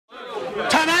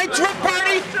Tonight's Rip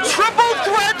Party, Triple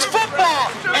Threads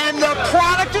football, and the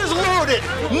product is loaded.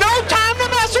 No time to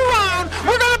mess around.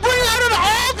 We're going to bring out an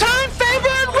all-time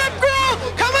favorite Rip Girl.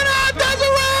 Coming out,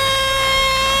 Desiree!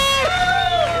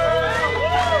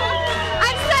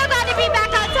 I'm so glad to be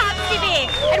back on Top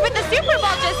TV. And with the Super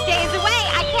Bowl just days away,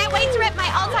 I can't wait to rip my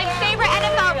all-time favorite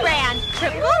NFL brand,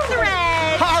 Triple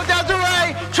Threads. Oh,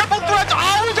 Desiree, Triple Threads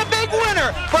always a big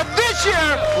winner, but this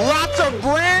year, lots of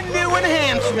brand new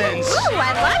enhancements. Ooh,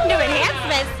 I love new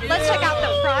enhancements. Let's check out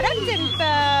the product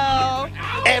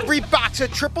info. Every box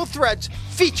of Triple Threads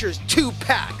features 2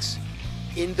 packs.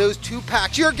 In those 2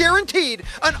 packs, you're guaranteed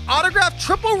an autographed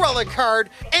Triple Relic card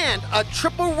and a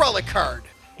Triple Relic card.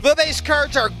 The base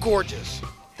cards are gorgeous.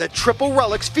 The Triple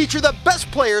Relics feature the best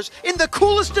players in the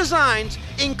coolest designs,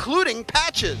 including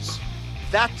patches.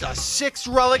 That's a 6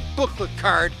 relic booklet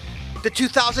card. The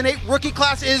 2008 rookie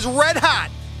class is red hot.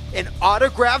 An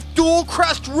autographed dual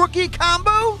crest rookie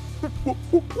combo?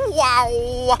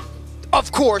 Wow!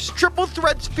 Of course, Triple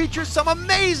Threads features some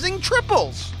amazing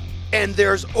triples. And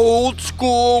there's old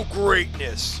school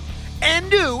greatness. And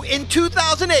new in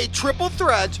 2008 Triple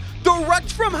Threads,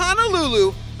 direct from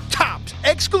Honolulu, Topps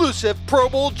exclusive Pro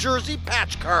Bowl jersey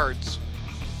patch cards.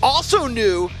 Also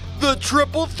new, the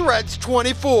Triple Threads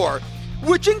 24,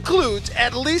 which includes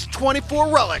at least 24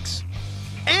 relics.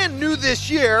 And new this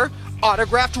year,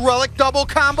 autographed relic double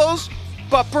combos,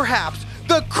 but perhaps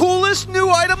the coolest new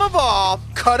item of all,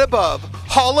 cut above,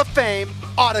 Hall of Fame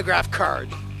autograph card.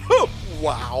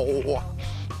 Wow.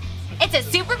 It's a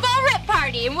Super Bowl Rip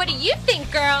Party, and what do you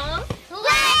think, girls?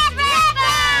 Let's rip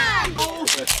 'em!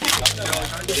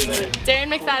 Darren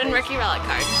McFadden rookie relic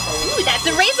card. Ooh, that's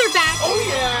a Razorback. Oh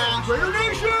yeah, Raider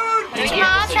Nation!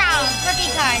 Jamal Brown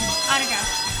rookie card, autograph.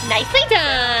 Nicely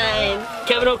done.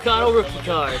 Kevin O'Connell rookie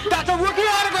card. That's a rookie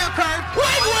autograph card.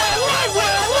 Right well.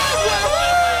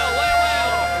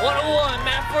 101,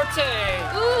 Matt Forte.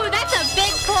 Ooh, that's a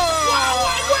big pull.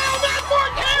 Matt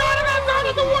Forte autograph card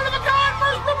is the one of a kind.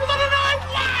 First rip of the night.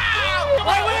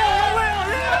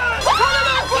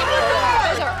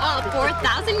 Those are all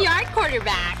 4,000-yard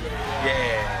quarterbacks.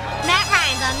 Yeah. Matt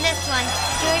Ryan's on this one.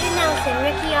 Jordan Nelson,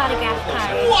 rookie autograph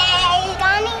card. Wow.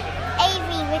 Donnie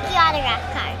Avery, rookie autograph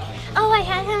card. Oh, I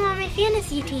had him on my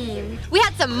fantasy team. We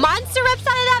had some monster rips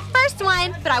out of that first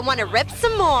one, but I want to rip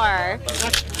some more.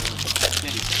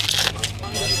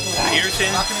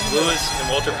 Peterson, Lewis, and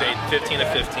Walter Payton, 15 of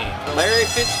 15. Larry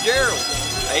Fitzgerald,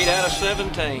 8 out of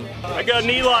 17. I got an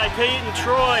Eli Peyton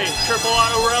Troy, triple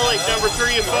auto relic, number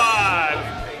 3 of 5.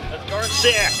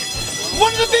 Sick.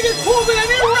 One of the biggest pulls in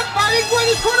any Rip Party,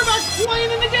 greatest quarterbacks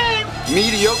playing in the game.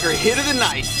 Mediocre hit of the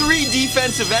night, 3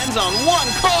 defensive ends on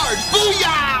 1 card.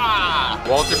 Booyah!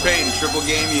 Walter Payton, triple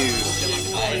game used.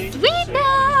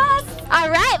 Sweetness! All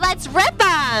right, let's rip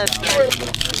them.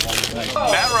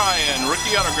 Matt Ryan,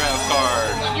 rookie autograph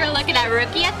card. You're looking at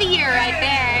Rookie of the Year right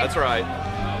there. That's right.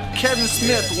 Kevin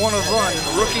Smith, 1 of 1,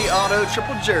 rookie auto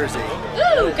triple jersey.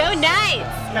 Ooh, go Knights!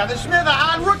 Kevin Smith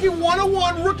on rookie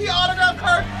 101 rookie autograph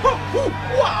card.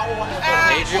 Wow.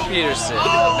 Adrian Peterson,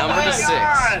 number to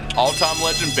 6. All-time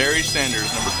legend Barry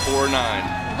Sanders, number 409.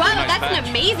 Wow, Nice that's patch. an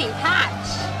amazing patch.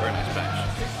 Very nice patch.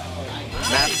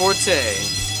 Matt Forte.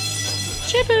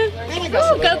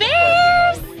 Ooh, go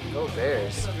Bears! Go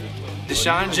Bears.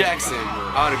 Deshaun Jackson,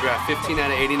 autograph 15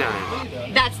 out of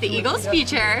 89. That's the Eagles'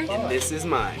 future. And this is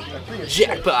mine.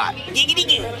 Jackpot.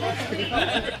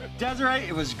 Desiree,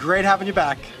 it was great having you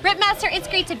back. Ripmaster, it's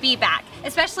great to be back,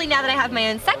 especially now that I have my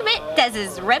own segment,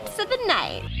 Dez's Rips of the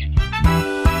Night.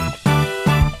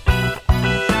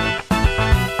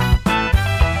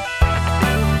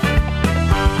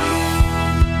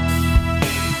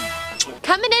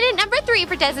 Coming in at number 3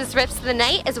 for Dez's Rips of the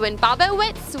Night is when Bobo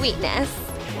went Sweetness.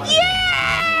 Yay!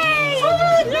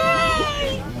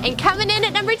 And coming in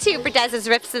at number 2 for Dez's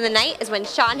Rips of the Night is when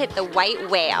Sean hit the white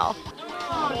whale.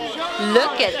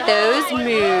 Look at those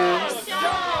moves.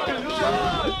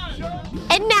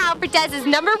 And now for Dez's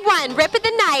number 1 Rip of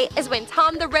the Night is when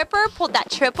Tom the Ripper pulled that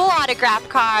triple autograph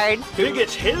card. Who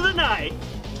gets hit of the night?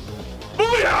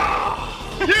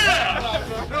 Booyah! Yeah!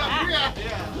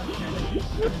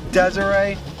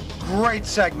 Desiree, great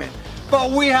segment.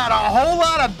 But we had a whole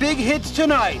lot of big hits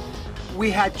tonight.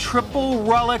 We had triple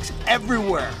relics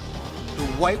everywhere. The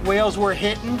white whales were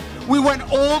hitting. We went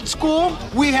old school.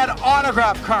 We had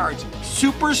autograph cards,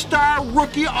 superstar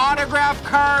rookie autograph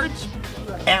cards.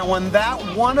 And when that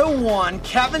 101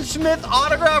 Kevin Smith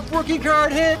autograph rookie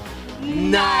card hit,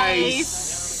 nice.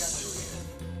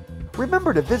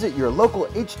 Remember to visit your local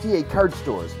HTA card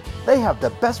stores. They have the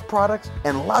best products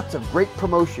and lots of great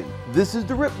promotion. This is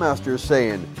the Ripmaster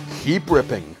saying, keep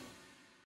ripping.